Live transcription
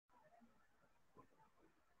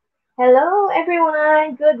Hello,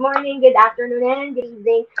 everyone. Good morning, good afternoon, and good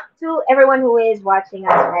evening to everyone who is watching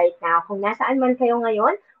us right now. Kung nasaan man kayo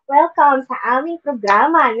ngayon, welcome sa aming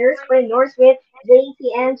programa, Nurse with JC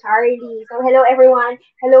and Charlie. So, hello, everyone.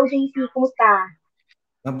 Hello, JC. Kumusta?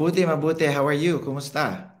 Mabuti, mabuti. How are you?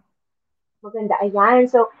 Kumusta? Maganda, ayan.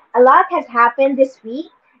 So, a lot has happened this week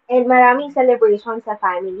and maraming celebrations sa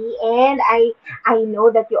family. And I know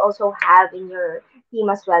that you also have in your team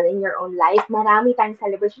as well, in your own life. Marami tayong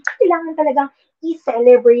celebration. Kailangan talagang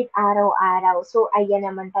i-celebrate araw-araw. So, ayan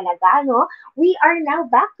naman talaga, no? We are now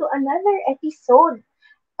back to another episode.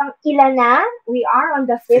 Pang ilan na? We are on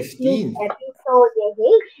the 15th 15. episode.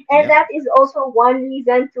 Yay! And Yep, that is also one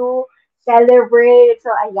reason to celebrate.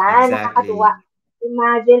 So, ayan, nakakatuwa. exactly.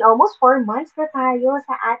 Imagine, almost 4 months na tayo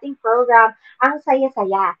sa ating program. Ang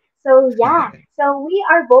saya-saya. So, yeah. So, we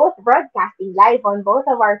are both broadcasting live on both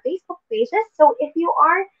of our Facebook pages. So, if you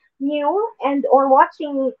are new and or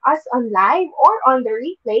watching us on live or on the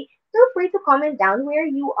replay, feel free to comment down where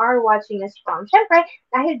you are watching us from. Siyempre,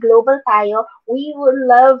 dahil global tayo, we would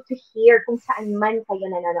love to hear kung saan man kayo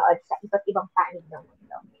nanonood sa iba't ibang panig ng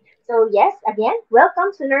mundo. So yes, again,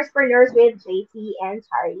 welcome to Nurse for Nurse with JT and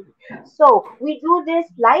Charlie. So we do this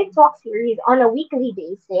live talk series on a weekly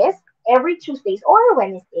basis, every Tuesdays or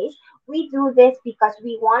Wednesdays. We do this because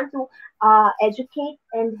we want to educate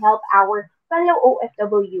and help our fellow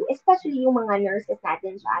OFW, especially yung mga nurses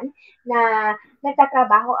natin dyan na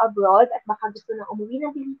nagtatrabaho abroad at baka gusto na umuwi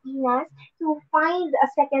ng Pilipinas to find a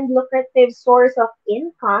second lucrative source of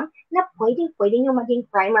income na pwedeng-pwede nyo maging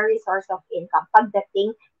primary source of income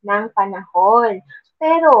pagdating ng panahon.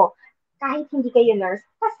 Pero, kahit hindi kayo nurse,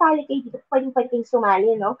 kasali kayo dito, pwedeng-pwede kayong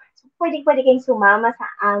sumali, no? So, pwedeng-pwede kayong sumama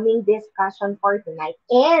sa aming discussion for tonight.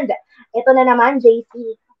 And, ito na naman,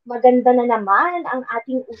 JC, maganda na naman ang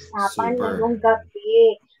ating usapan ngayong Super.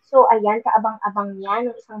 gabi. So, ayan, kaabang-abang yan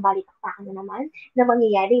ng isang balitaktakan na naman na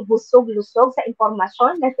mangyayari busog-lusog sa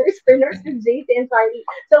impormasyon na Nurse for Nurse with JC and Charlie.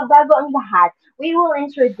 So, bago ang lahat, we will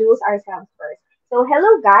introduce ourselves first. So,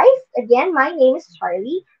 hello guys. Again, my name is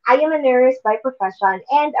Charlie. I am a nurse by profession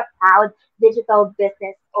and a proud digital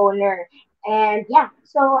business owner. And yeah,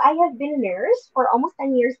 so I have been a nurse for almost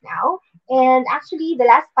 10 years now. And actually, the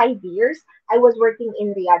last 5 years, I was working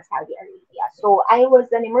in Riyadh, Saudi Arabia. So I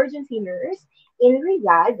was an emergency nurse in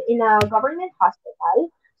Riyadh in a government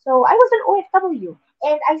hospital. So I was an OFW.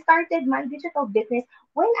 And I started my digital business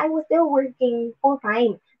when I was still working full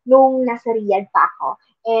time nung nasa Riyadh pa ako.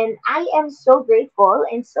 And I am so grateful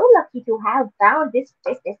and so lucky to have found this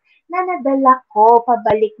business na nadala ko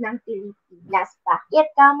pabalik ng Pilipinas.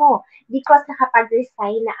 Bakit ka mo? Because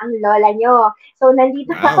nakapag-resign na ang lola nyo. So,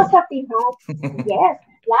 nandito na ako Wow. sa Pinas. Yes,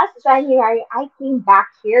 last January, I came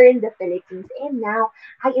back here in the Philippines. And now,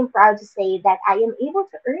 I am proud to say that I am able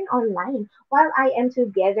to earn online while I am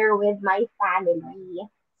together with my family.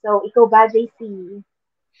 So, ikaw ba, JC?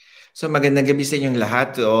 So magandang gabi sa inyong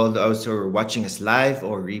lahat, to all those who are watching us live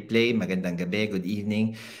or replay. Magandang gabi, good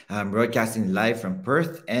evening. Broadcasting live from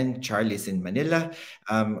Perth and Charlie's in Manila.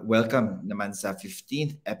 Welcome naman sa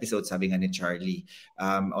 15th episode, sabi nga ni Charlie,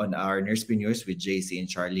 on our Nursepreneurs with JC and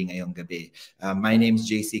Charlie ngayong gabi. My name is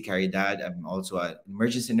JC Caridad. I'm also an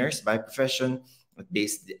emergency nurse by profession.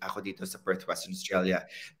 Based ako dito sa Perth, Western Australia.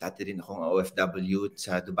 Dati rin akong OFW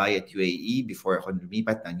sa Dubai at UAE before ako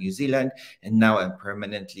lumipat ng New Zealand. And now I'm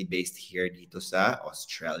permanently based here dito sa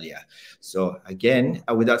Australia. So again,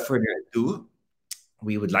 without further ado,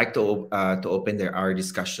 we would like to open our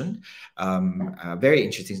discussion. Very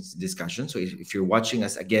interesting discussion. So if you're watching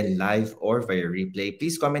us again live or via replay,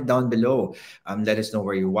 please comment down below. Let us know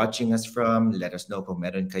where you're watching us from. Let us know kung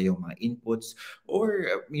meron kayong mga inputs or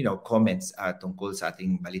comments tungkol sa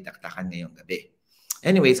ating balitaktakan ngayong gabi.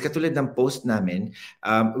 Anyways, katulad ng post namin,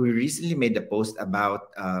 we recently made a post about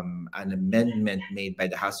an amendment made by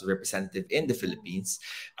the House of Representatives in the Philippines,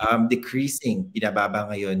 decreasing, pinababa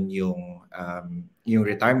ngayon yung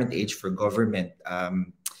retirement age for government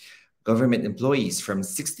employees from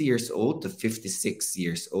 60 years old to 56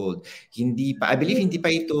 years old. Hindi pa, I believe hindi pa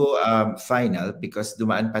ito final because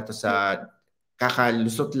dumaan pa to sa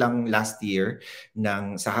kakalusot lang last year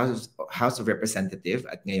sa House of Representatives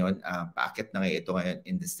at ngayon paakit na ngayon ito ngayon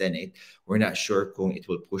in the Senate. We're not sure kung it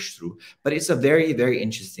will push through, but it's a very, very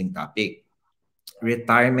interesting topic.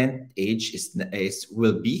 Retirement age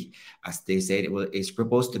will be, as they said, is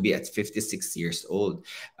proposed to be at 56 years old.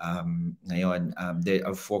 Ngayon,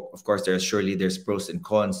 of course, there's pros and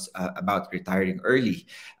cons about retiring early.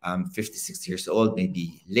 56 years old may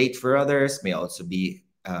be late for others, may also be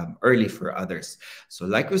early for others. So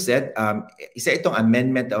like we said, isa itong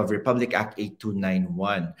amendment of Republic Act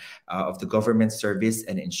 8291 of the Government Service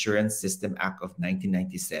and Insurance System Act of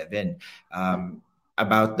 1997,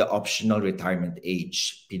 about the optional retirement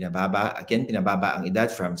age. Pinababa ang edad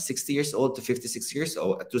from 60 years old to 56 years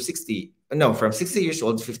old to 60, no, from 60 years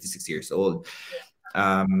old to 56 years old.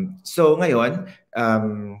 So ngayon,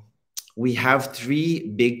 we have three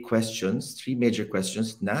major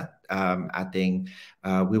questions na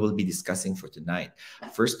we will be discussing for tonight.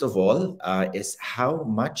 First of all, is how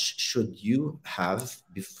much should you have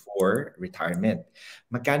before retirement?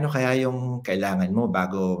 Magkano kaya yung kailangan mo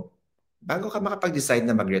bago ka makapag-decide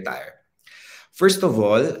na mag-retire? First of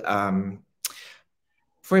all,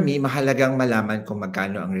 for me, mahalagang malaman kung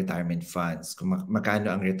magkano ang retirement funds, kung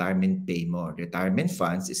magkano ang retirement pay mo. Retirement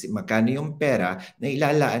funds is magkano yung pera na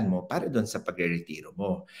ilalaan mo para doon sa pagre-retiro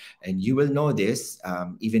mo. And you will know this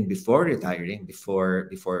even before retiring,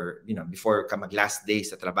 before ka mag-last day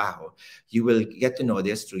sa trabaho, you will get to know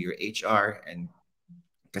this through your HR, and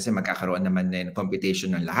kasi magkakaroon naman ng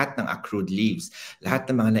computation ng lahat ng accrued leaves, lahat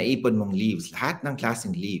ng mga naipon mong leaves, lahat ng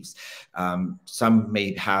klaseng leaves. Some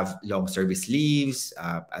may have long service leaves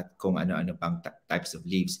at kung ano-ano pang types of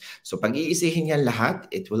leaves. So pag iisihin yan lahat,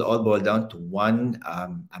 it will all boil down to one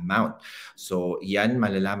amount. So yan,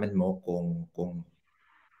 malalaman mo kung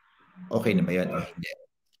okay na ba yan o hindi.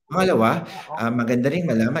 Pangalawa, Oo. maganda ring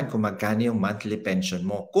malaman kung magkano yung monthly pension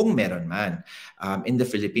mo, kung meron man. In the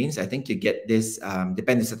Philippines, I think you get this,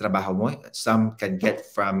 depende sa trabaho mo. Some can get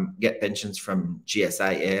pensions from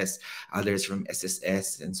GSIS, others from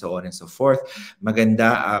SSS, and so on and so forth.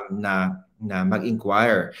 Maganda na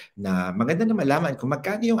mag-inquire, na maganda na malaman kung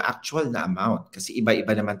magkano yung actual na amount. Kasi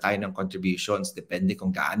iba-iba naman tayo ng contributions. Depende kung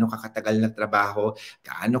gaano kakatagal na trabaho,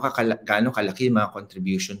 gaano kalaki yung mga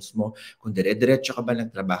contributions mo, kung dire-diretso ka ba ng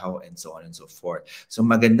trabaho, and so on and so forth. So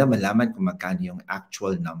maganda malaman kung magkano yung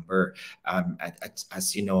actual number.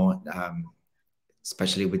 As you know,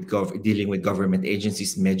 especially with dealing with government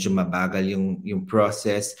agencies, medyo mabagal yung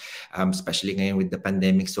process, especially ngayon with the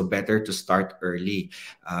pandemic. So better to start early,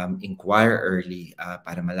 inquire early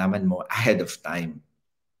para malaman mo ahead of time.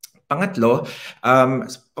 Pangatlo,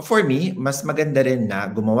 for me, mas maganda rin na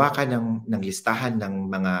gumawa ka ng listahan ng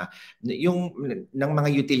mga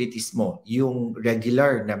utilities mo, yung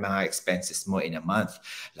regular na mga expenses mo in a month.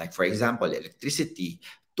 Like for example, electricity,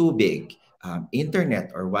 tubig,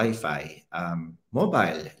 internet or wifi,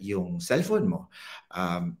 mobile, yung cellphone mo.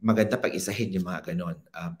 Maganda pag-isahin yung mga ganon.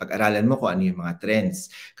 Pag-aralan mo kung ano yung mga trends.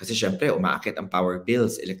 Kasi syempre, umaakit ang power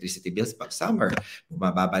bills, electricity bills pag summer.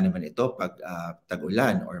 Bumababa naman ito pag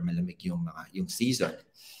tag-ulan or malamig yung season.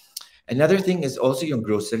 Another thing is also yung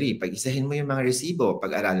grocery. Pag-isahin mo yung mga resibo,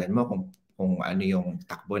 pag-aralan mo kung ano yung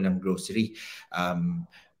takbo ng grocery.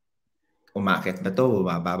 Umaakit ba to,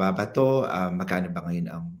 bumababa ba to, magkano ba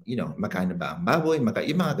ngayon magkano ba ang baboy,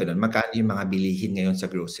 yung mga ganun, magkano yung mga bilihin ngayon sa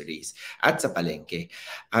groceries at sa palengke.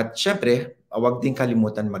 At syempre, huwag din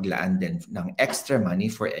kalimutan maglaan din ng extra money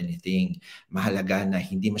for anything. Mahalaga na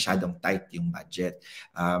hindi masyadong tight yung budget.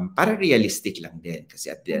 Para realistic lang din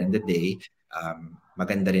kasi at the end of the day,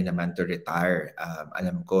 maganda rin naman to retire.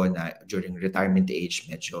 Alam ko na during retirement age,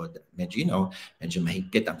 medyo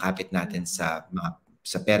mahigpit ang kapit natin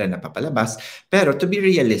sa pera na papalabas. Pero to be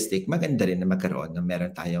realistic, maganda rin na magkaroon na meron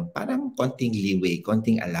tayong parang konting leeway,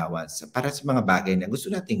 konting allowance para sa mga bagay na gusto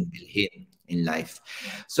nating bilhin in life.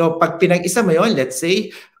 So pag pinag-isa mo yun, let's say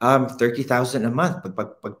 30,000 a month,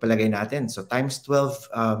 pagpalagay natin. So times 12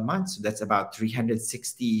 months, so that's about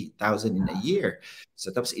 360,000 in a year. So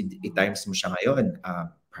tapos i-times mo siya ngayon,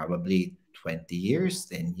 probably 20 years,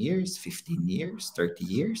 10 years, 15 years, 30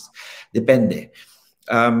 years. Depende.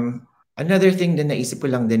 Another thing din naisip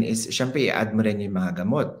ko lang din is, syempre, i-add mo rin yung mga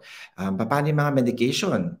gamot. Paano yung mga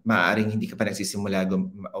medication? Maaaring hindi ka pa nagsisimula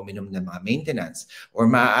uminom ng mga maintenance. Or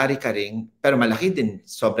maaari ka rin, pero malaki din,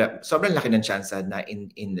 sobrang laki ng chance na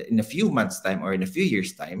in a few months time or in a few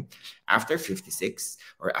years time, after 56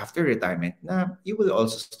 or after retirement, na you will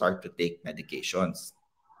also start to take medications.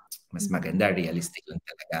 Mas maganda, realistic lang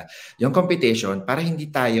talaga yung computation para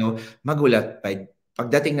hindi tayo magulat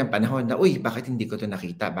pagdating ng panahon na, uy, bakit hindi ko to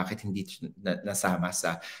nakita? Bakit hindi nasama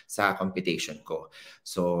sa computation ko?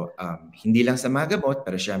 So, hindi lang sa mga gamot,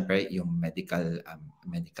 pero syempre, yung medical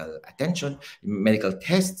attention, yung medical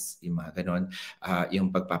tests, yung mga ganon, yung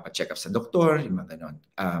pagpapacheck up sa doktor, yung mga ganon.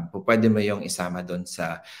 Pwede mo yung isama doon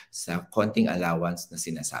sa konting allowance na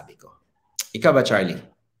sinasabi ko. Ikaw ba, Charlie?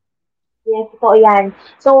 Yes, totoo yan.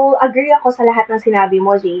 So, agree ako sa lahat ng sinabi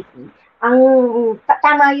mo, JP.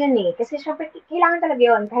 Tama yun, eh, kasi siyempre kailangan talaga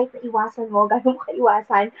yun kahit naiwasan mo, gaano mo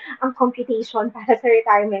kaiwasan ang computation para sa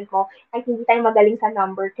retirement mo, kahit hindi tayo magaling sa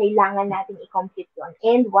number, kailangan natin i-compute yun.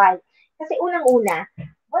 And why? Kasi unang-una,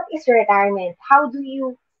 what is retirement? How do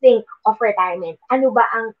you think of retirement? Ano ba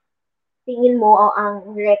ang tingin mo o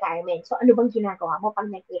ang retirement? So, ano bang ginagawa mo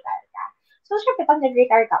pag nag-retire ka? So, syempre, pag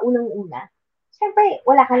nag-retire ka, unang-una, syempre,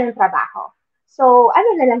 wala ka ng trabaho. So,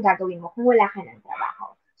 ano na lang gagawin mo kung wala ka ng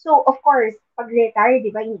trabaho? So, of course, pag retire, di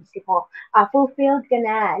ba, inisip mo, fulfilled ka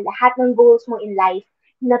na, lahat ng goals mo in life,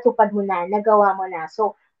 natupad mo na, nagawa mo na.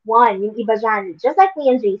 So, one, yung iba dyan, just like me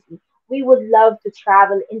and JC, we would love to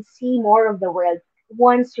travel and see more of the world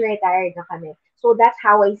once retired na kami. So, that's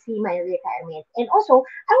how I see my retirement. And also,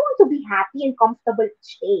 I want to be happy and comfortable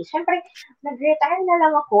each day. Siyempre, nag-retire na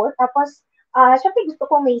lang ako, tapos, syempre gusto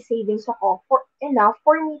ko may savings ako for enough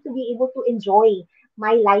for me to be able to enjoy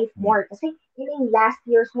my life Mm. more. Kasi yun yung last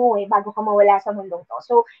years mo eh, bago ka mawala sa mundong to.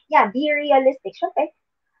 So, yeah, be realistic. Syempre,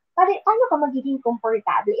 paano ka magiging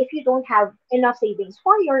komportable if you don't have enough savings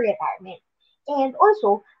for your retirement? And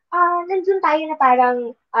also, nandun tayo na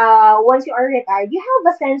parang once you are retired, you have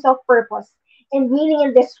a sense of purpose and meaning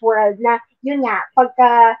in this world na yun nga,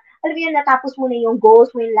 pagka, alam mo yun, natapos mo na yung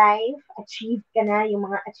goals mo in life, achieved ka na yung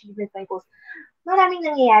mga achievements mo yung goals, maraming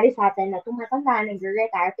nangyayari sa atin na tumatanda,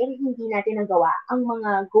 nagre-retire, pero hindi natin nagawa ang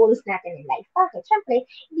mga goals natin in life. Bakit? Siyempre,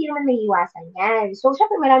 hindi naman maiiwasan yan. So,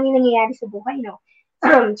 siyempre, maraming nangyayari sa buhay, no?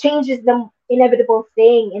 Change is the inevitable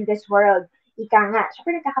thing in this world. Ika nga,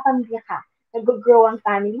 syempre nagkakapamilya ka, nag-grow ang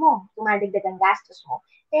family mo, tumadagdag ang gastos mo.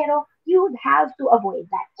 Pero you would have to avoid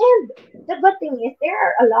that. And the good thing is there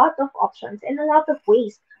are a lot of options and a lot of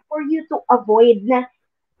ways for you to avoid na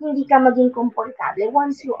hindi ka maging komportable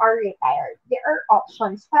once you are retired. There are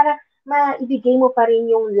options para maibigay mo pa rin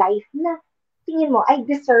yung life na tingin mo ay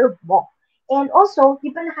deserve mo. And also, di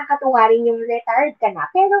ba nakakatuwa rin yung retired ka na,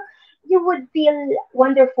 pero you would feel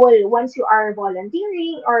wonderful once you are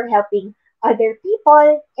volunteering or helping other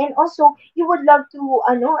people. And also, you would love to,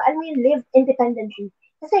 live independently.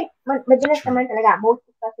 Kasi madalas True. naman talaga, most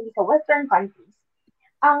especially sa Western countries,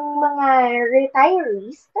 ang mga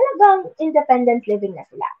retirees talagang independent living na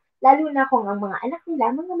sila. Lalo na kung ang mga anak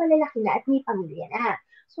nila, mga malalaki na at may pamilya na.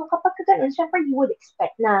 So kapag ka ganun, syempre you would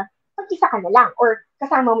expect na mag-isa ka na lang or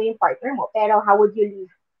kasama mo yung partner mo. Pero how would you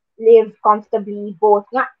live comfortably both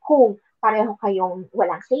nga kung pareho kayong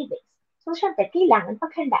walang savings? So syempre, kailangan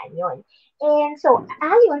paghandaan yon. And so,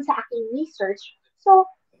 ayon sa aking research, so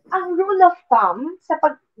ang rule of thumb sa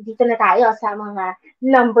dito na tayo sa mga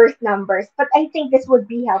numbers, but I think this would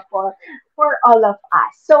be helpful for all of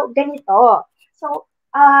us. So, ganito. So,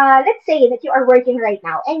 let's say that you are working right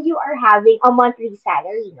now and you are having a monthly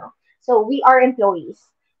salary, no? So, we are employees.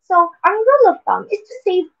 So, ang rule of thumb is to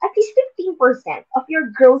save at least 15% of your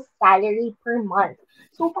gross salary per month.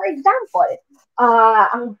 So, for example,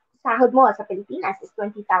 ang sahod mo sa Pilipinas is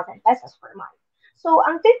 20,000 pesos per month. So,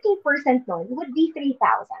 ang 15% nun would be 3,000.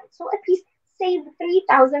 So, at least save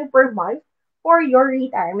 3,000 per month for your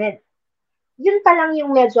retirement. Yun pa lang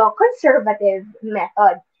yung medyo conservative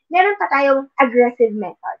method. Meron pa tayong aggressive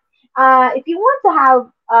method. If you want to have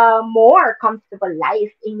a more comfortable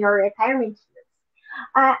life in your retirement years,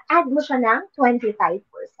 add mo siya ng 25%.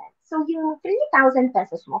 So, yung 3,000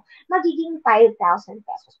 pesos mo, magiging 5,000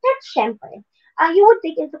 pesos. Pero syempre, you would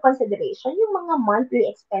take into consideration yung mga monthly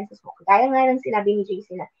expenses mo. Kagaya nga ng sinabi ni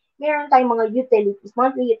JC na meron tayong mga utilities,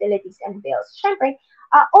 monthly utilities and bills. Syempre,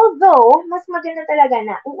 although, mas maganda talaga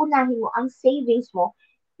na uunahin mo ang savings mo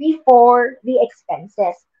before the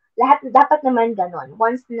expenses. Dapat naman ganon.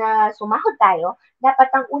 Once na sumahod tayo, dapat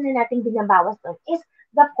ang una nating binabawas doon is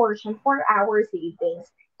the portion for our savings.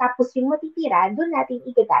 Tapos yung matitira, doon natin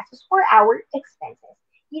igagastos for our expenses.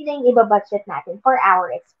 Yun na yung ibabudget natin for our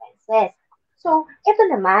expenses. So, ito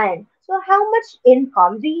naman. So, how much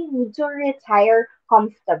income do you need to retire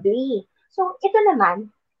comfortably? So, ito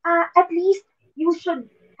naman, at least you should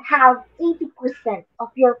have 80%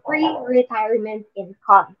 of your pre-retirement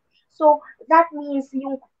income. So, that means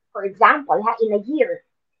yung, for example, in a year,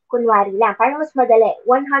 kunwari lang, para mas madali,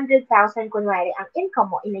 100,000 kunwari ang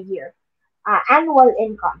income mo in a year, annual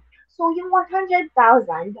income. So, yung 100,000,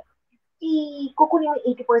 kukunin mo yung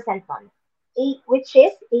 80% nun, which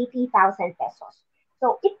is 80,000 pesos.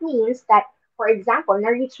 So, it means that, for example,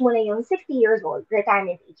 na-reach mo na yung 60 years old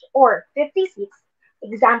retirement age or 56,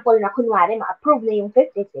 example na kunwari, ma-approve na yung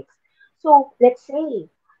 56. So, let's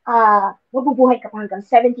say, mabubuhay ka pa hanggang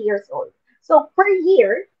 70 years old. So, per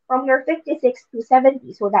year, from your 56 to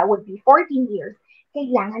 70, so that would be 14 years,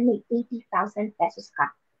 kailangan may 80,000 pesos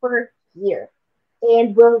ka per year.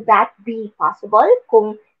 And will that be possible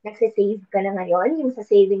kung nagsisave ka na ngayon, yung sa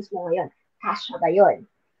savings mo ngayon, cash ba yun?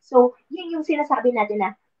 So, yun yung sinasabi natin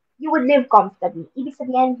na you would live comfortably. Ibig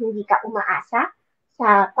sabihin, hindi ka umaasa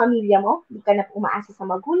sa pamilya mo, hindi ka na umaasa sa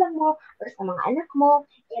magulang mo or sa mga anak mo,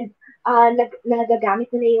 and nagagamit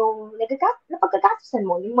mo na yung napagkagastusan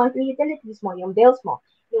mo, yung monthly utilities mo, yung bills mo,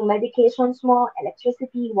 yung medications mo,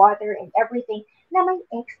 electricity, water, and everything, na may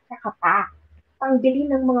extra ka pa pangbili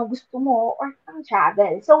ng mga gusto mo or pang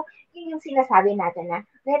travel. So, yun yung sinasabi natin na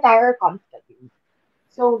retire comfortably.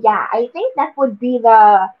 So, yeah, I think that would be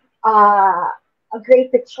uh, a great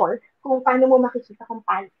picture kung paano mo makikita kung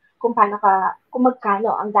paano kung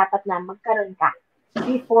magkano ang dapat na magkaroon ka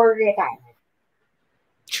before retirement.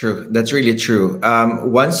 True. That's really true.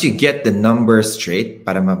 Once you get the numbers straight,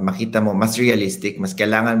 para makita mo, mas realistic, mas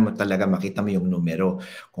kailangan mo talaga makita mo yung numero.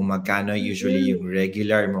 Kung magkano usually Mm-hmm. yung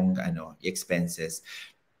regular mong expenses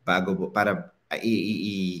para bago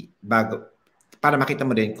para makita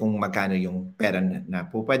mo din kung magkano yung pera na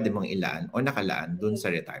pwede mong ilaan o nakalaan dun sa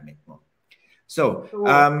retirement mo. So, True.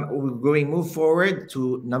 we're going move forward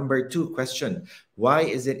to number 2 question. Why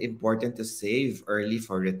is it important to save early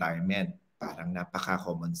for retirement? Parang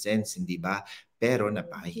napaka-common sense, hindi ba? Pero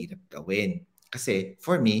napakahirap gawin. Kasi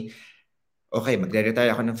for me, okay,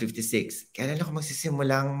 magre-retire ako ng 56. Kailan ako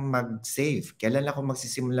magsisimulang mag-save? Kailan ako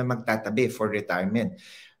magsisimulang magtatabi for retirement?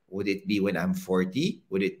 Would it be when I'm 40?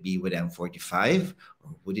 Would it be when I'm 45?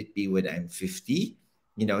 Or would it be when I'm 50?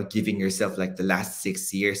 Giving yourself like the last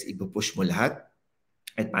 6 years, ipupush mo lahat.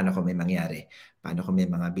 At paano kung may mangyari? Paano kung may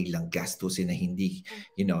mga biglang gastusin na hindi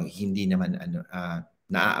naman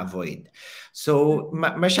na-avoid. So,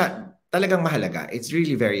 talagang mahalaga. It's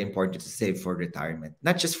really very important to save for retirement,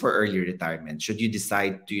 not just for early retirement. Should you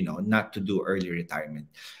decide to, not to do early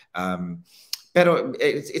retirement. Pero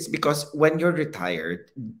it's because when you're retired,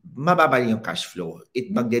 mababa yung cash flow. It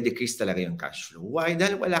magde-decrease talaga yung cash flow. Why?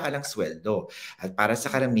 Dahil wala ka ng sweldo. At para sa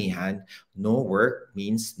karamihan, no work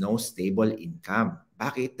means no stable income.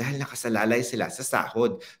 Bakit? Dahil nakasalalay sila sa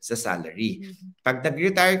sahod, sa salary. Pag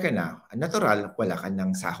nag-retire ka na, natural, wala ka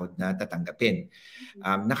ng sahod na tatanggapin.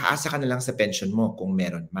 Nakaasa ka na lang sa pension mo kung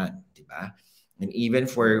meron man, di ba? And even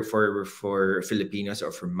for Filipinos or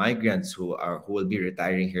for migrants who will be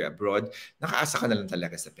retiring here abroad, nakaasa ka na lang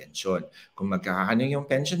talaga sa pension. Kung magkakano yung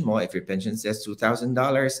pension mo, if your pension says $2,000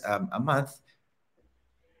 a month,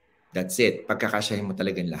 that's it. Pagkakasyahin mo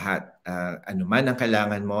talagang lahat. Ano man ang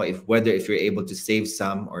kailangan mo, whether if you're able to save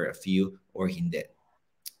some or a few or hindi.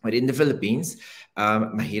 But in the Philippines,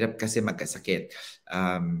 mahirap kasi magkasakit.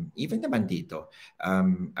 Even naman dito,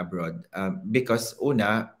 abroad. Because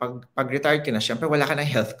una, pag-retire ka na, syempre wala ka ng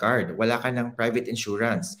health card, wala ka ng private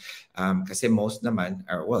insurance. Kasi most naman,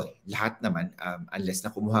 or well, lahat naman, unless na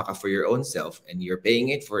kumuha ka for your own self and you're paying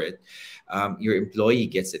it for it, your employee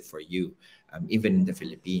gets it for you, even in the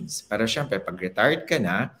Philippines. Pero syempre, pag retired ka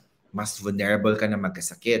na, mas vulnerable ka na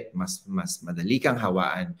magkasakit, mas madali kang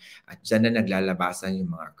hawaan, at dyan na naglalabasan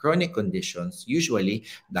yung mga chronic conditions, usually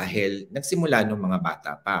dahil nagsimula nung mga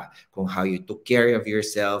bata pa. Kung how you took care of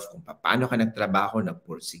yourself, kung paano ka nagtrabaho,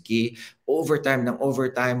 nagpursige, overtime ng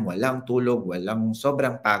overtime, walang tulog, walang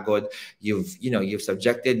sobrang pagod, you've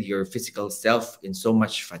subjected your physical self in so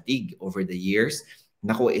much fatigue over the years.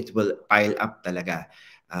 Naku, it will pile up talaga.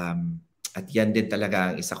 At yan din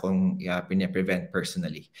talaga ang isa kong pine-prevent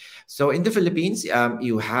personally. So in the Philippines,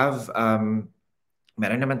 you have,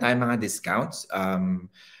 meron naman tayong mga discounts.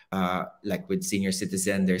 Like with senior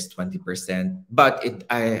citizen, there's 20%. But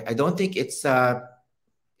I don't think it's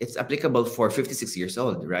applicable for 56 years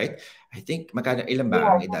old, right? I think ilan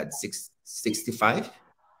ba ang Yes. edad? 65?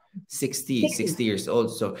 60 60. 60 years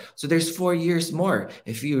old. So there's 4 years more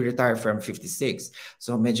if you retire from 56.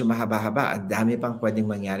 So medyo mahaba-haba. Ang dami pang pwedeng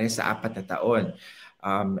mangyari sa 4 na taon.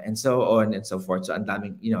 And so on and so forth. So ang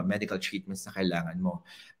daming, medical treatments na kailangan mo.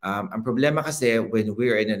 Ang problema kasi when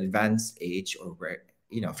we're in an advanced age or we're,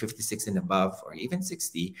 56 and above or even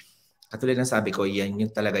 60, katulad ng sabi ko, yan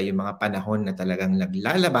yung talaga yung mga panahon na talagang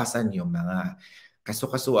naglalabasan yung mga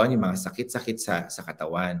kasukasuan, yung mga sakit-sakit sa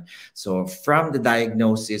katawan. So from the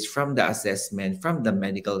diagnosis, from the assessment, from the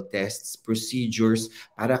medical tests, procedures,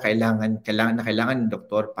 para kailangan ng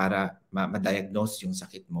doktor para ma-diagnose yung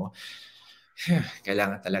sakit mo,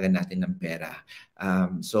 kailangan talaga natin ng pera.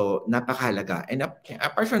 So napakahalaga. And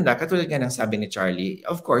apart from that, katulad nga ng sabi ni Charlie,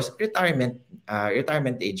 of course, retirement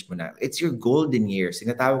age mo na. It's your golden years.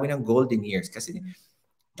 Sinatawag ko ng golden years kasi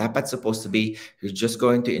dapat supposed to be, you're just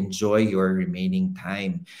going to enjoy your remaining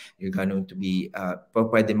time. You're going to be,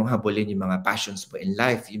 pwede mong habulin yung mga passions mo in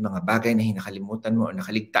life, yung mga bagay na hinakalimutan mo o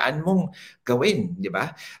nakaligtaan mong gawin, di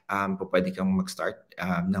ba? Pwede kang mag-start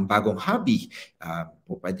ng bagong hobby.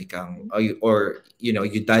 Pwede kang or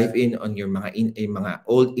you dive in on your mga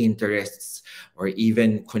old interests, or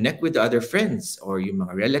even connect with the other friends or yung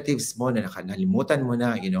mga relatives mo na nalimutan mo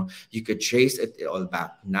na, you could trace it all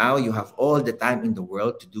back. Now you have all the time in the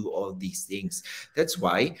world to do all these things. That's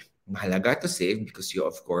why mahalaga to save, because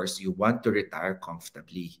of course, you want to retire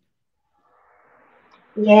comfortably.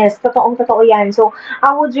 Yes, totoong-totoo yan. So,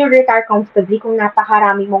 how would you retire comfortably kung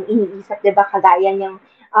napakarami mong iniisip, 'di ba? Kagaya ng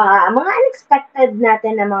mga unexpected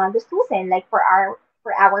natin na mga gastusin, like for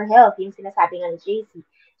our health, yung sinasabi nga ni JC.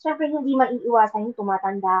 Siyempre, hindi maiiwasan yung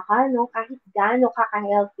tumatanda ka, no? Kahit gaano ka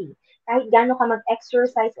ka-healthy, kahit gaano ka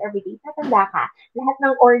mag-exercise everyday, tatanda ka. Lahat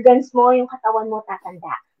ng organs mo, yung katawan mo,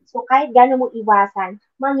 tatanda. So, kahit gaano mo iwasan,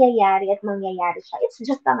 mangyayari at mangyayari siya. It's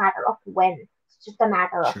just a matter of when. It's just a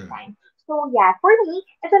matter of True. time. So yeah, for me,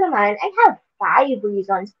 ito naman, I have 5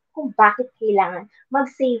 reasons kung bakit kailangan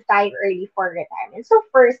mag-save tayo early for retirement. So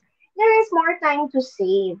first, there is more time to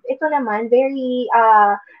save. Ito naman, very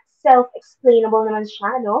self-explainable naman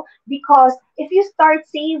siya, no? Because if you start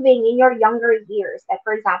saving in your younger years, like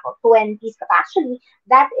for example, 20s, actually,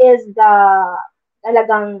 that is the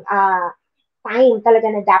talagang time talaga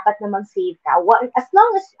na dapat na mag-save ka. As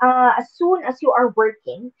long as soon as you are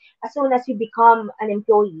working, as soon as you become an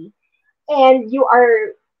employee, and you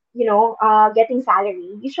are getting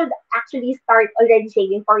salary, you should actually start already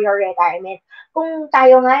saving for your retirement. Kung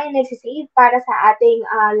tayo nga ay nagsisave para sa ating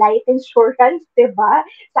life insurance, di ba?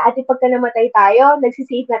 Sa ating pagka namatay tayo,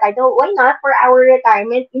 nagsisave na tayo. Why not for our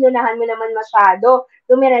retirement? Inunahan mo naman masyado.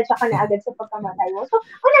 Dumiretso ka na agad sa pagkamatay mo. So,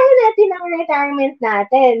 unahin natin ang retirement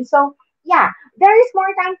natin. So, yeah, there is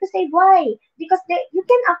more time to save. Why? Because you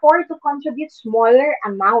can afford to contribute smaller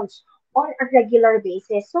amounts on a regular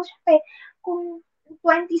basis. So, syempre, kung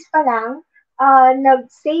 20s pa lang,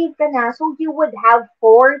 nag-save ka na, so you would have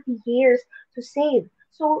 40 years to save.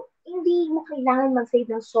 So, hindi mo kailangan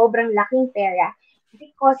mag-save ng sobrang laking pera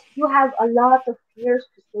because you have a lot of years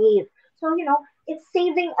to save. So, it's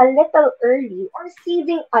saving a little early or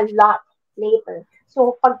saving a lot later.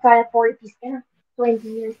 So, pagka 40s ka na, 20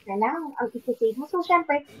 years na lang ang isi-save mo. So,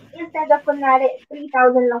 syempre, instead of kunwari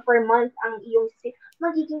 3,000 lang per month ang iyong save,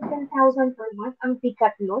 magiging 10,000 per month ang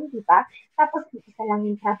bigat nun, di ba? Tapos isa lang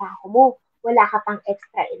yung trabaho mo. Wala ka pang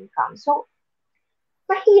extra income. So,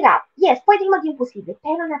 mahirap. Yes, pwedeng maging posible,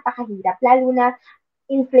 pero napakahirap. Lalo na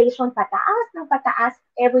inflation pataas ng pataas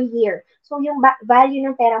every year. So, yung value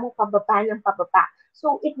ng pera mo pababa ng pababa.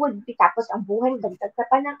 So, it would be tapos ang buhay, dagdag ka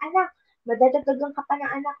pa ng anak. Madadagdagan ka pa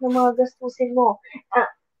ng anak ng mga gastusin mo. Uh,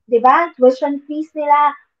 di ba? Tuition fees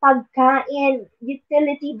nila, pagkain,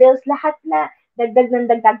 utility bills, lahat na dagdag ng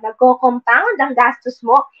dagdag, nagko-compound ang gastos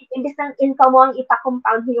mo. Imbis ng income mo ang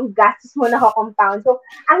ipa-compound mo, yung gastos mo nako-compound. So,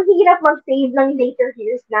 ang hirap mag-save ng later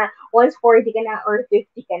years na once 40 ka na or 50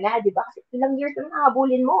 ka na, di ba? Kasi ilang years na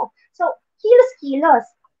nakabulin mo. So, kilos-kilos.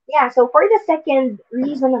 Yeah, so for the second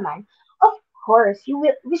reason naman, of course,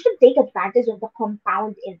 we should take advantage of the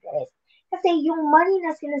compound interest. Kasi yung money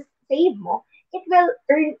na sinasave mo, it will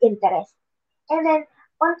earn interest. And then,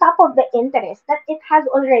 on top of the interest that it has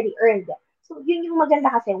already earned. So, yun yung maganda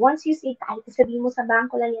kasi. Once you save, kahit sabihin mo sa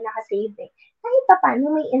banko lang yung nakasave eh, kahit pa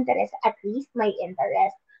paano may interest, at least may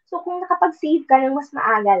interest. So, kung nakapag-save ka ng mas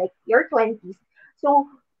maaga, like your 20s, so,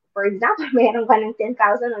 for example, meron ka ng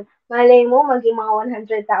 10,000, malay mo, maging mga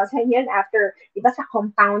 100,000 yun after, di ba, sa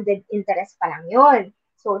compounded interest pa lang yun.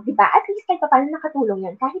 So, di ba, at least kahit pa paano nakatulong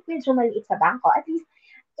yun, kahit medyo maliit sa banko, at least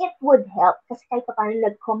it would help kasi kahit pa paano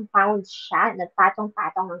nag-compound siya,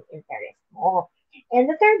 nagpatong-patong ang interest mo. And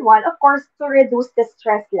the third one, of course, to reduce the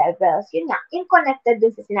stress levels. Yun nga, in connected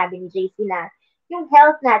dun sa sinabi ni JC na yung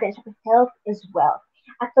health natin, syempre health is wealth.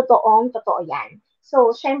 At totoo yan.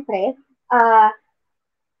 So, syempre,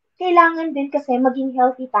 kailangan din kasi maging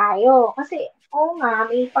healthy tayo. Kasi, oo nga,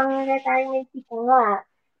 may pang-retirement people nga.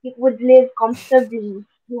 You would live comfortably.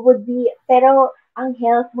 You would be, pero ang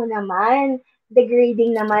health mo naman,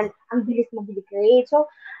 degrading naman, ang bilis mo degrade. So,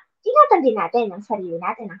 ingatan din natin ang sarili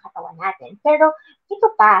natin, ang katawan natin. Pero, ito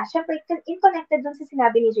pa, syempre, in connected dun sa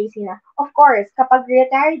sinabi ni JC na, of course, kapag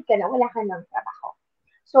retired ka na, wala ka ng trabaho.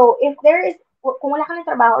 So, if there is, kung wala ka ng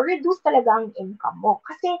trabaho, reduce talaga ang income mo.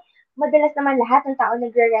 Kasi, madalas naman lahat ng tao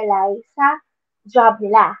nagre-rely sa job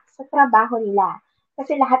nila, sa trabaho nila.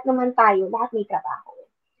 Kasi lahat naman tayo, lahat may trabaho.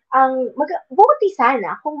 Buti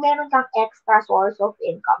sana kung meron kang extra source of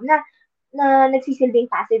income na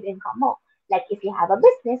nagsisilbing passive income mo. Like if you have a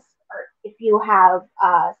business or if you have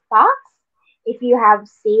stocks, if you have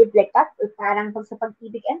saved like that, or parang pag sa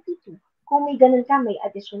pag-ibig MP2, kung may ganun ka, may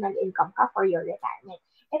additional income ka for your retirement.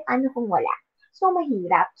 Eh, paano kung wala? So,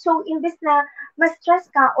 mahirap. So, imbes na ma-stress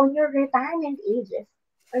ka on your retirement ages,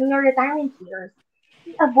 on your retirement years,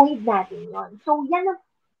 i-avoid natin yon. So, yan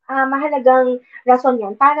ang mahalagang rason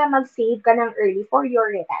yan para mag-save ka ng early for your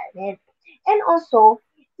retirement. And also,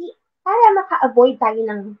 para maka-avoid tayo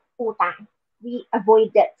ng utang, we avoid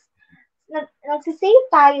debts. Nagsisave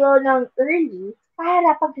tayo ng early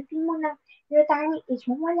para pagdating mo ng retirement age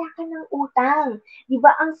mo, wala ka ng utang. Di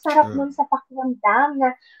ba ang sarap True. nun sa pakiramdam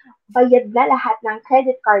na bayad na lahat ng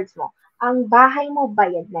credit cards mo. Ang bahay mo,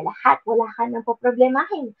 bayad na lahat. Wala ka nang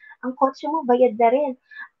poproblemahin. Ang kotse mo, bayad na rin.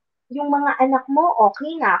 Yung mga anak mo,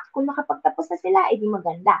 okay na. Kung nakapagtapos na sila, edi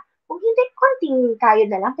maganda. Kung hindi, konting kayo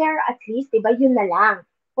na lang. Pero at least, di ba, yun na lang.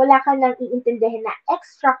 Wala ka nang iintindihin na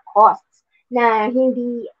extra costs na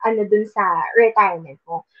hindi ano dun sa retirement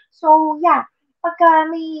mo. So, yeah,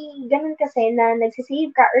 pagka may ganun kasi na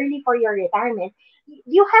nagsisave ka early for your retirement,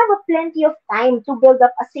 you have a plenty of time to build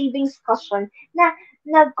up a savings cushion na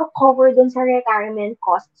nagko-cover dun sa retirement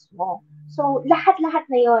costs mo. So, lahat-lahat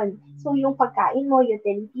na yon. So, yung pagkain mo,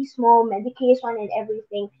 utilities mo, medication and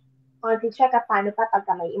everything, monthly check-up, paano pa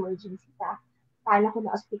pagka may emergency ka, paano kung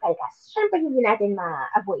na-hospital ka. Siyempre, hindi natin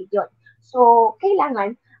ma-avoid yon. So,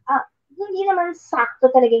 kailangan, hindi naman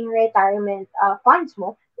sakto talaga yung retirement funds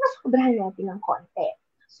mo, nasobrahan natin ng konti.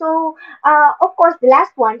 So, of course, the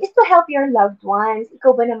last one is to help your loved ones.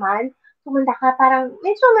 Ikaw ba naman, tumanda ka, parang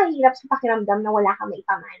medyo mahirap sa pakiramdam na wala kang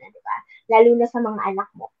maipamana, di ba? Lalo na sa mga anak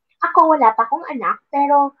mo. Ako, wala pa akong anak,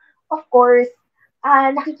 pero of course,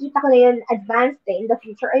 nakikita ko na yun advanced in the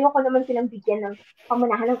future. Ayoko naman silang bigyan ng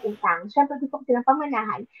pamanahan ng utang. Siyempre, gusto ko silang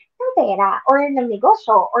pamanahan ng pera or ng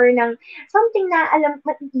negosyo or ng something na alam,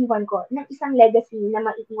 maiiwan ko, ng isang legacy na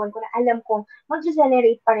maiiwan ko na alam kong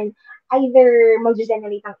mag-generate pa rin, either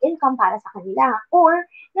mag-generate ng income para sa kanila or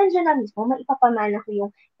nandiyan na mismo, maipapamana ko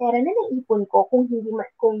yung pera na naipon ko kung hindi,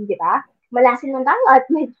 kung di ba, malasin lang tayo at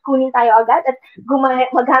may kunin tayo agad at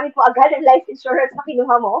magamit mo agad ang life insurance na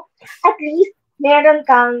kinuha mo, at least meron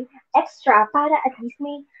kang extra para at least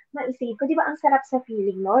may maisave ko. Di ba ang sarap sa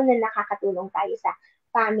feeling no na nakakatulong tayo sa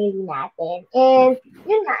family natin. And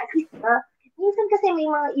yun nga, at least, minsan kasi may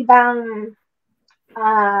mga ibang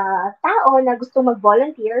tao na gusto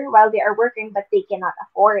mag-volunteer while they are working but they cannot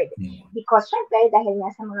afford. Mm. Because syempre, dahil nga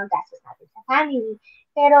sa mga gastos natin sa family.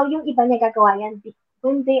 Pero yung iba nagagawa yan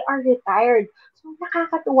when they are retired. So,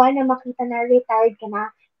 nakakatuwa na makita na retired ka na,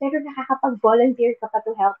 pero nakakapag-volunteer ka pa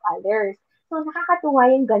to help others. So,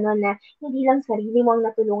 nakakatuwa yung gano'n na hindi lang sarili mo ang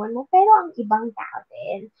natulungan mo, pero ang ibang tao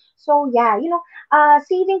din. So, yeah,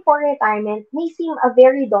 saving for retirement may seem a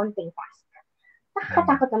very daunting task. Mm.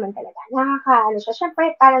 Nakakatakot naman talaga. Nakakaano siya.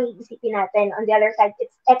 Siyempre, parang iisipin natin, on the other side,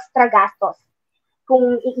 it's extra gastos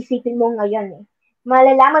kung iisipin mo ngayon eh.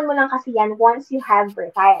 Malalaman mo lang kasi yan once you have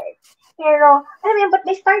retired. Pero, alam mo yun, but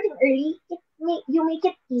by starting early, you make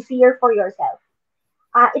it easier for yourself.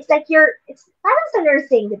 It's like it's parang sa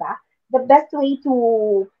nursing, di ba? The best way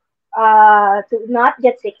to not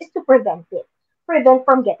get sick is to prevent it. Prevent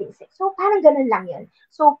from getting sick. So, parang ganun lang yun.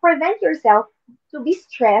 So, prevent yourself to be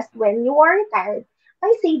stressed when you are retired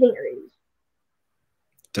by saving early.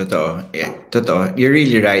 Totoo. Yeah, totoo. You're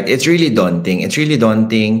really right. It's really daunting. It's really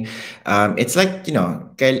daunting. It's like,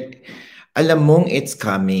 alam mong it's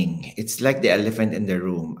coming. It's like the elephant in the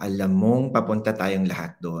room. Alam mong papunta tayong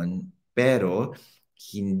lahat doon, pero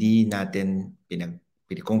hindi natin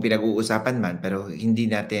kung pinag-uusapan man, pero hindi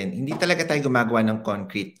talaga tayo gumagawa ng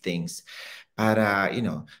concrete things para,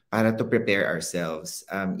 para to prepare ourselves.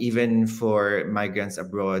 Even for migrants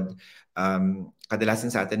abroad,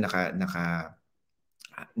 kadalasan sa atin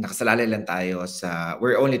nakasalalay lang tayo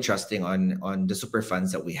we're only trusting on the super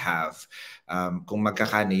funds that we have. Kung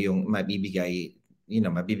magkakano yung mabibigay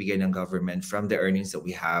ng government from the earnings that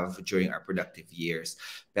we have during our productive years.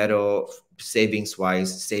 Pero savings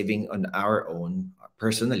wise, saving on our own,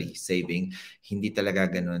 personally saving, hindi talaga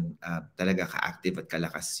ganun talaga ka-active at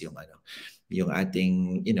kalakas yung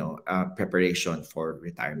ating preparation for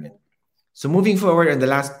retirement. So moving forward on the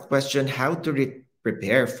last question, how to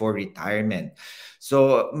prepare for retirement.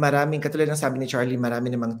 So katulad ng sabi ni Charlie, marami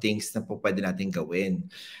namang things na po pwede natin gawin.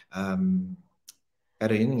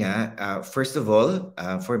 Pero yun nga, first of all,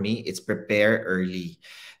 for me, it's prepare early.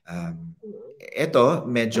 Ito,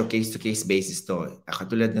 medyo case-to-case basis to.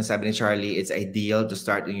 Katulad ng sabi ni Charlie, it's ideal to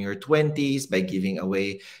start in your 20s by giving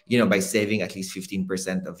away, by saving at least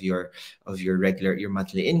 15% of your your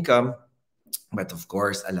monthly income. But of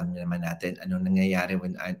course, alam naman natin anong nangyayari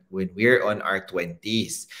when we're on our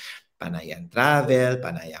 20s. Panay ang travel,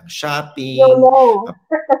 panay ang shopping, YOLO.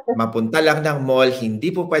 mapunta lang ng mall, hindi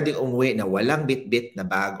po pwedeng umuwi na walang bitbit na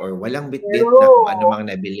bag or walang bitbit na kung ano True. mang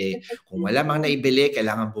nabili. Kung wala mang naibili,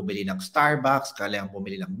 kailangan bumili ng Starbucks, kailangan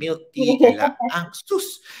bumili ng milk tea, kailangan,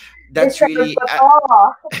 sus, that's Deserve really, ko to.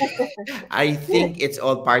 I think it's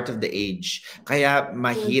all part of the age. Kaya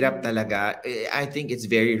mahirap Mhm. talaga. I think it's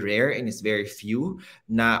very rare and it's very few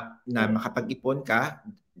na makapag-ipon ka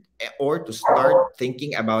or to start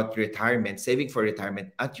thinking about retirement, saving for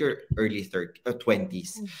retirement at your early 30s or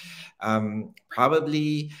 20s. Mhm.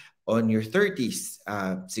 Probably on your 30s,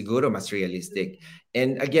 siguro mas realistic.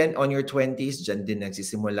 And again, on your 20s, dyan din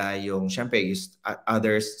nagsisimula yung, syempre,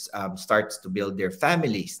 others starts to build their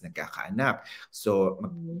families, nagkakaanak. So,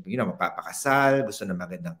 Mhm. magpapakasal, gusto na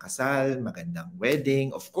magandang kasal, magandang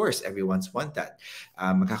wedding. Of course, everyone's want that.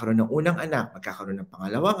 Magkakaroon ng unang anak, magkakaroon ng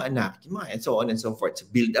pangalawang anak, yung mga, and so on and so forth. So,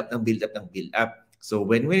 build up ng build up ng build up. So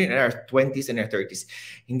when we're in our 20s and our 30s,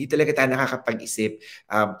 hindi talaga tayo nakakapag-isip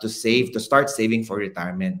to save, to start saving for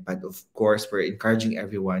retirement. But of course, we're encouraging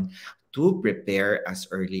everyone to prepare as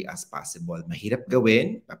early as possible. Mahirap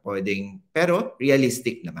gawin, pwedeng, pero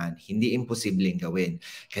realistic naman. Hindi imposibleng gawin.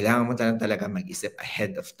 Kailangan mo talaga mag-isip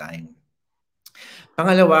ahead of time.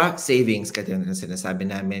 Pangalawa, savings. Kasi yung sinasabi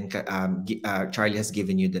namin, Charlie has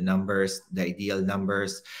given you the numbers, the ideal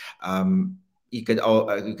numbers. You could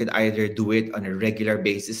either do it on a regular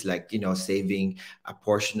basis, like saving a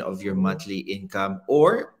portion of your Mhm. monthly income,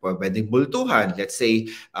 or pwedeng bultuhan. Let's say,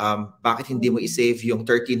 bakit hindi mo Mhm. i-save yung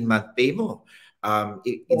 13-month pay mo?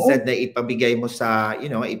 Instead Oo. na ipabigay mo sa,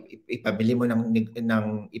 ipabili mo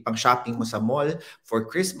ng ipang shopping mo sa mall for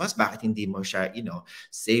Christmas, bakit hindi mo siya,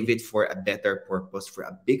 save it for a better purpose, for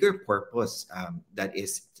a bigger purpose, that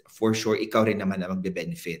is for sure ikaw rin naman na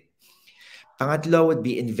magbe-benefit. Pangatlo would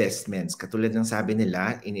be investments. Katulad ng sabi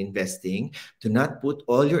nila in investing, to not put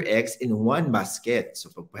all your eggs in one basket.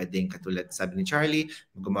 So pwedeng katulad sabi ni Charlie,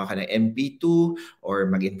 gumawa ka ng MP2 or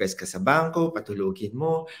mag-invest ka sa bangko, patulugin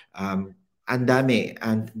mo. Ang dami,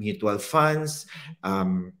 and mutual funds,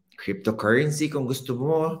 cryptocurrency kung gusto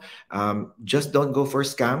mo. Just don't go for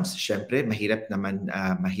scams. Siyempre, mahirap naman,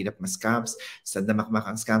 mahirap ma-scams. Sa damakmak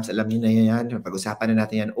ang scams, alam niyo na yan. Pag-usapan na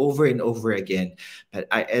natin yan over and over again. But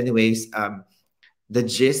anyways, the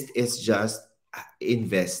gist is just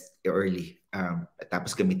invest early.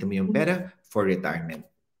 Tapos gamitin mo yung Mhm. pera for retirement.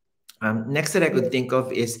 Next that I could Yes. think of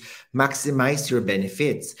is maximize your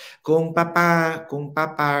benefits. Kung retire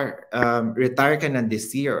ka na this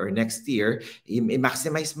year or next year,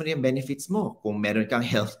 i-maximize mo na yung benefits mo. Kung meron kang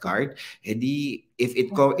health card, edi if the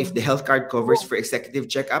Mhm. health card covers Oo. for executive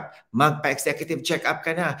checkup, magpa-executive checkup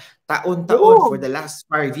ka na taon-taon for True. the last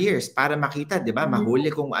 5 years para makita, 'di ba? Mhm. Mahuli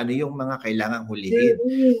kung ano yung mga kailangang hulihin.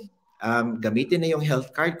 Mm. Gamitin na yung health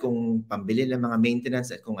card kung pambili ng mga maintenance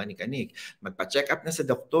at kung anik-anik. Magpa-check up na sa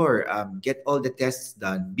doktor. Get all the tests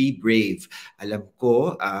done. Be brave. Alam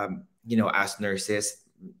ko, as nurses,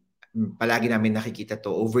 palagi namin nakikita to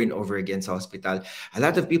over and over again sa hospital. A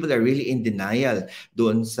lot of people are really in denial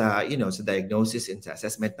doon sa, sa diagnosis and sa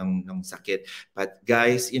assessment ng sakit. But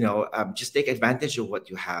guys, just take advantage of what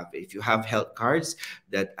you have. If you have health cards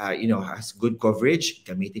that, has good coverage,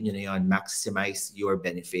 gamitin nyo na yun. Maximize your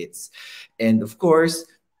benefits. And of course,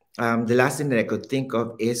 the last thing that I could think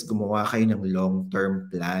of is gumawa kayo ng long-term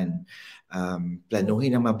plan.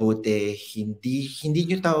 Planuhin ng mabuti. Hindi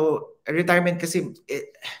nyo tao, retirement kasi,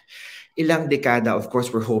 ilang dekada, of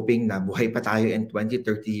course, we're hoping na buhay pa tayo in 20,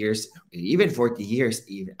 30 years, even 40 years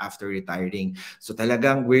even after retiring. So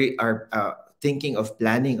talagang we are thinking of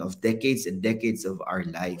planning of decades and decades of our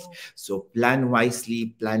life. So plan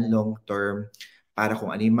wisely, plan long-term, para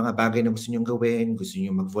kung ano yung mga bagay na gusto nyo gawin, gusto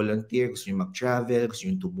nyo mag-volunteer, gusto nyo mag-travel, gusto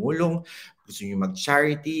nyo tumulong, gusto nyo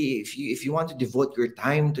mag-charity, if you want to devote your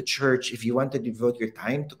time to church, if you want to devote your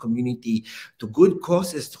time to community, to good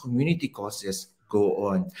causes, to community causes,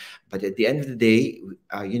 go on. But at the end of the day,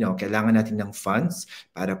 kailangan natin ng funds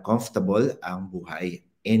para comfortable ang buhay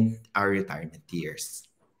in our retirement years.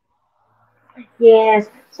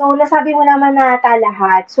 Yes. So, nasabi mo naman na ata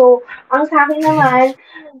lahat. So, ang sa akin naman,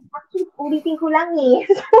 actually, ulitin ko lang eh.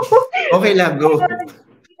 Okay lang, go.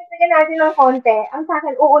 Dagdagan natin ng konti. Ang sa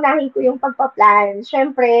akin, uunahin ko yung pagpa-plan.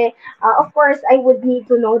 Siyempre, of course, I would need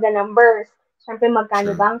to know the numbers. Siyempre,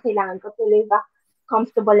 magkano True. ba ang kailangan ko to live a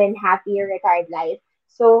comfortable and happy retired life.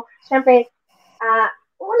 So, siyempre,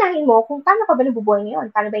 uunahin mo kung paano ka ba nabubuhay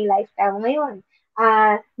ngayon, paano ba yung lifestyle mo ngayon,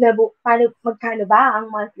 magkano ba ang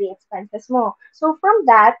monthly expenses mo. So, from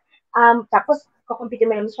that, tapos, kukumpute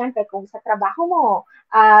mo naman siyempre kung sa trabaho mo,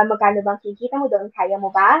 magkano bang kikita mo doon, kaya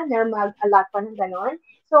mo ba na mag-allot pa ng gano'n?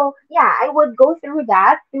 So, yeah, I would go through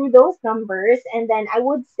that, through those numbers, and then I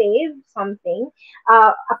would save something,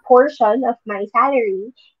 a portion of my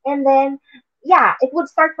salary, and then, yeah, it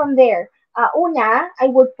would start from there. Una, I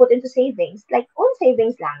would put into savings, like own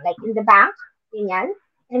savings lang, like in the bank, ganyan.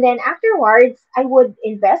 And then afterwards, I would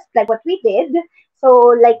invest like what we did.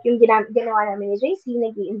 So, like yung ginawa namin ni JC,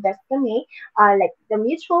 nag-i-invest kami, like the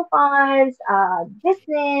mutual funds,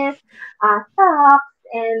 business, stocks,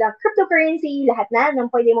 and cryptocurrency, lahat na ng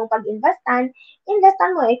pwede mong pag-investan,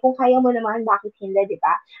 investan mo eh, kung kaya mo naman, bakit hindi, di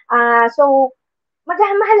ba? So,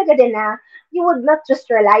 mahalaga din na you would not just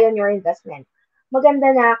rely on your investment.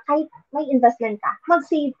 Maganda na kahit may investment ka,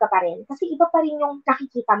 mag-save ka pa rin. Kasi iba pa rin yung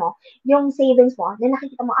nakikita mo, yung savings mo, na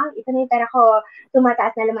nakikita mo, ito na yung pera ko,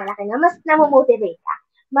 tumataas na lumalaki na, mas namomotivate ka.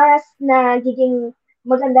 Mas nagiging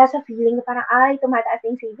maganda sa feeling na parang, tumataas na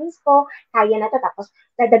yung savings ko, kaya na to, tapos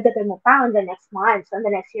dadagdagan mo pa on the next months, on the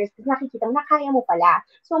next years, tapos nakikita mo na kaya mo pala.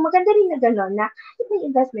 So, maganda rin na gano'n, na kahit may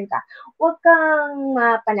investment ka, huwag kang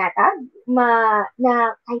mapanatag, na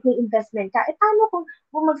kahit may investment ka, paano kung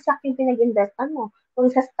bumagsak yung pinag-investan mo? Kung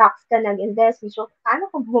sa stocks ka nag-invest, so paano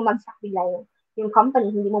kung bumagsak bigla yung company,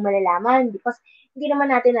 hindi mo malalaman because hindi naman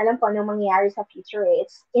natin alam kung anong mangyayari sa future. Eh.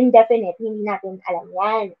 It's indefinite, hindi natin alam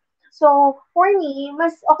yan. So, for me,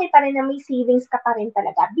 mas okay pa rin na may savings ka pa rin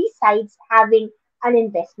talaga besides having an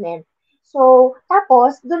investment. So,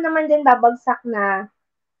 tapos, doon naman din babagsak na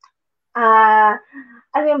ah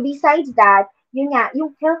I mean, besides that, yun nga,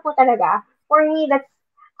 yung health mo talaga, for me, that's,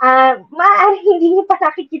 maaaring hindi niyo pa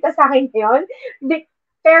nakikita sa akin yun.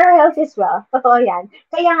 Pero health is wealth. Totoo yan.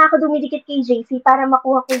 Kaya nga ako dumidikit kay JC para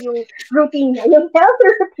makuha ko yung routine niya, yung health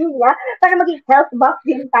routine niya, para maging health buff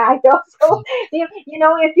din tayo. So, you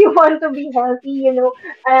know, if you want to be healthy, you know,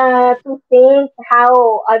 to think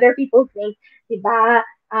how other people think, diba?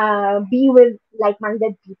 Be with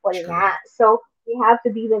like-minded people True. nga. So, you have to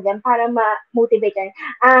be with them para ma-motivate ka.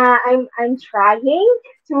 I'm trying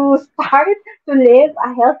to start to live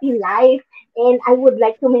a healthy life and I would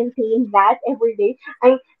like to maintain that every day.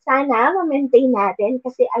 Sana ma-maintain natin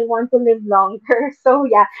kasi I want to live longer. So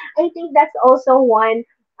yeah, I think that's also one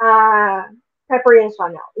uh,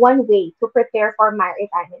 preparation, one way to prepare for my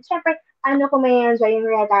retirement. Siyempre, ano ko may enjoy yung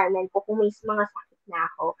retirement ko kung may mga sakit na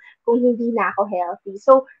ako, kung hindi na ako healthy.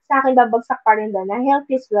 So, sa akin babagsak pa rin doon na health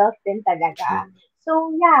is wealth din talaga. True. So,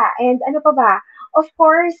 yeah, and ano pa ba? Of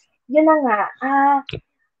course, yun na nga,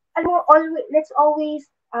 let's always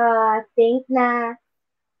think na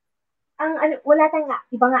wala tayong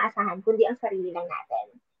ibang aasahan kundi ang sarili lang natin.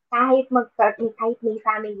 Kahit may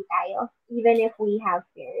family tayo, even if we have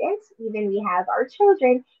parents, even we have our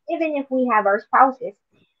children, even if we have our spouses,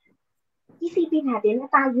 isipin natin na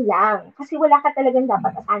tayo lang. Kasi wala ka talagang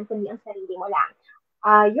dapat asahan kundi ang sarili mo lang.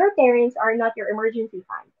 Your parents are not your emergency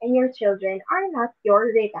fund, and your children are not your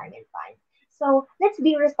retirement fund. So, let's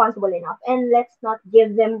be responsible enough and let's not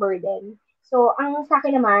give them burden. So, ang sa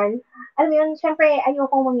akin naman, alam mo yun, syempre,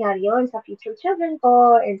 ayokong mangyari yun sa future children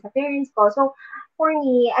ko and sa parents ko. So, for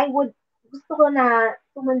me, gusto ko na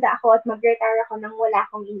tumanda ako at mag-retire ako nang wala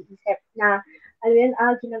akong iniisip na, alam mo yun,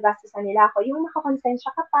 ginagastusan nila ako. Yung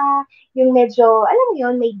makakonsensya ka pa, yung medyo, alam mo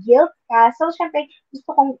yun, may guilt ka. So, syempre,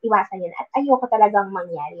 gusto kong iwasan yun at ayoko talagang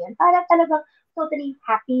mangyari yun. Para talagang totally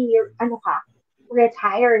happy, ano ka,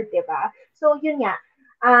 retired, di ba? So, yun nga.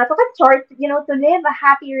 To cut short, you know, to live a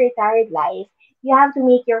happy retired life, you have to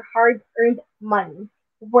make your hard-earned money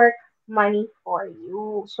work money for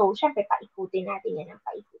you. So, syempre, paikutin natin yan ng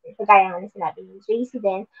paikutin. So, gaya nga na sinabi ni JC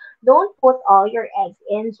din, don't put all your eggs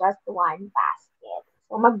in just one basket.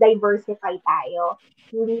 So, mag-diversify tayo.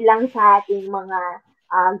 Hindi lang sa ating mga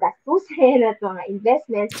gastusin at mga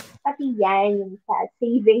investments, pati yan yung sa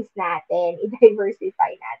savings natin,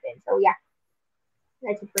 i-diversify natin. So, yeah,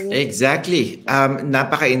 that's it for me. Exactly.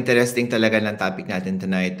 Napaka-interesting talaga ng topic natin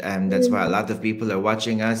tonight. That's why a Mhm. lot of people are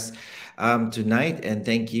watching us tonight. And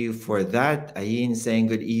thank you for that. Ayin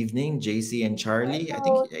saying good evening, JC and Charlie. I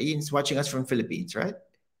think Hello. Ayin's watching us from Philippines, right?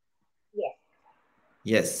 Yes.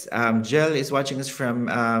 Yes. Jill is watching us from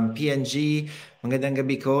PNG. Magandang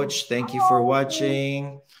gabi, Coach. Thank you for Hi.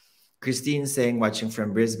 watching. Christine saying watching from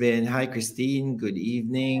Brisbane. Hi, Christine. Good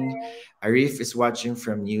evening. Arif is watching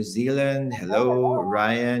from New Zealand. Hello, Hello. hello.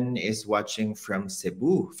 Ryan is watching from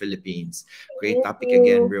Cebu, Philippines. Great Thank topic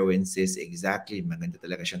again, you. bro and sis. Exactly. Maganda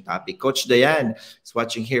talaga siyang topic. Coach Dayan is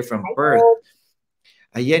watching here from Hi, Perth. Coach.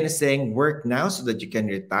 Ayan is saying, work now so that you can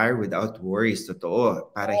retire without worries. Totoo.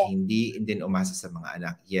 Para Yes. hindi din umasa sa mga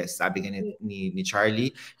anak. Yes, sabi nga ni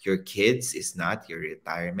Charlie, your kids is not your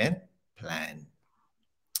retirement plan.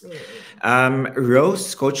 Mm.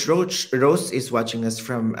 Rose is watching us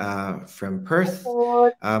from Hi, Perth,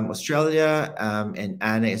 Coach. Australia, and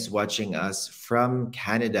Anna is watching us from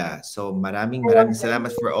Canada. So Hello, maraming salamat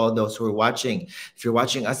hello. for all those who are watching. If you're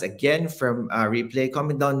watching us again from replay,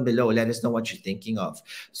 comment down below. Let us know what you're thinking of.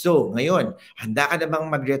 So ngayon, handa ka na bang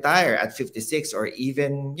mag-retire at 56 or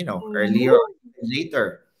even earlier or Mhm.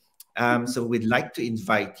 later? So we'd like to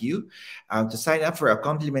invite you to sign up for a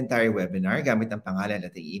complimentary webinar gamit ang pangalan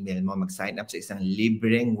at ang email mo. Mag-sign up sa isang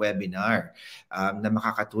libreng webinar na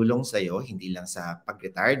makakatulong sa iyo hindi lang sa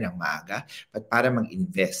pag-retire ng maaga, but para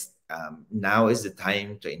mag-invest. Now is the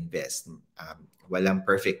time to invest. Walang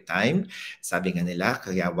perfect time, sabi nga nila,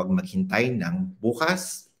 kaya wag maghintay ng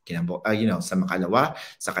bukas, sa makalawa,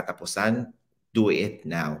 sa katapusan, do it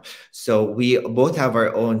now. So we both have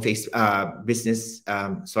our own websites.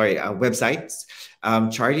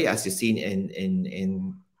 Charlie, as you've seen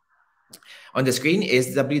in on the screen,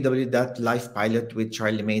 is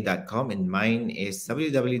www.lifepilotwithcharliemay.com, and mine is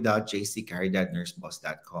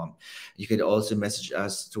www.jccarry.nurseboss.com. You could also message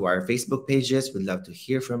us to our Facebook pages. We'd love to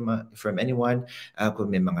hear from anyone. Kung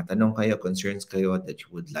may mga tanong kayo, concerns kayo that you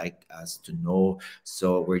would like us to know.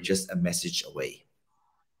 So we're just a message away.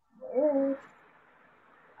 Yes.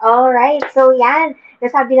 Alright, so yan,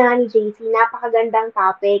 nasabi na nga ni JC, napakagandang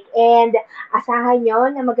topic and asahan nyo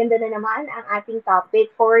na maganda na naman ang ating topic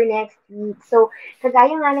for next week. So,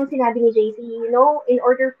 kagaya nga ng sinabi ni JC, in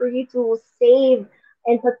order for you to save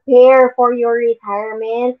and prepare for your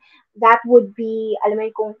retirement, that would be, alam mo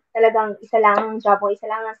yun, kung talagang isa lang ang job mo, isa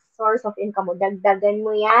lang ang source of income mo, dagdagan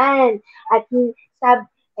mo yan. At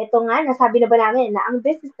ito nga, nasabi na ba namin na ang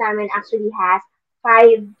business namin actually has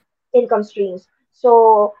five income streams.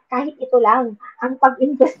 So, kahit ito lang, ang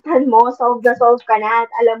pag-investan mo, solve na solve ka na,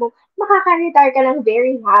 at alam mo, makaka-retire ka ng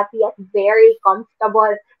very happy at very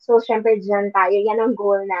comfortable. So, syempre, dyan tayo. Yan ang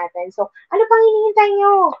goal natin. So, ano pang hinihintay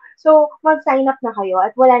nyo? So, mag-sign up na kayo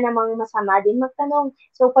at wala namang masama din magtanong.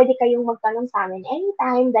 So, pwede kayong magtanong sa amin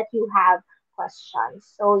anytime that you have questions.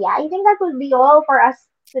 So, yeah, I think that would be all for us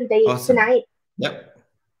today, Awesome. tonight. Yep.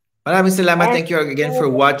 Maraming salamat. And Thank you again for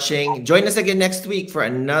watching. Join us again next week for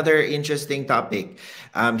another interesting topic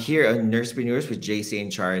here on Nursepreneurs with JC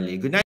and Charlie. Good night.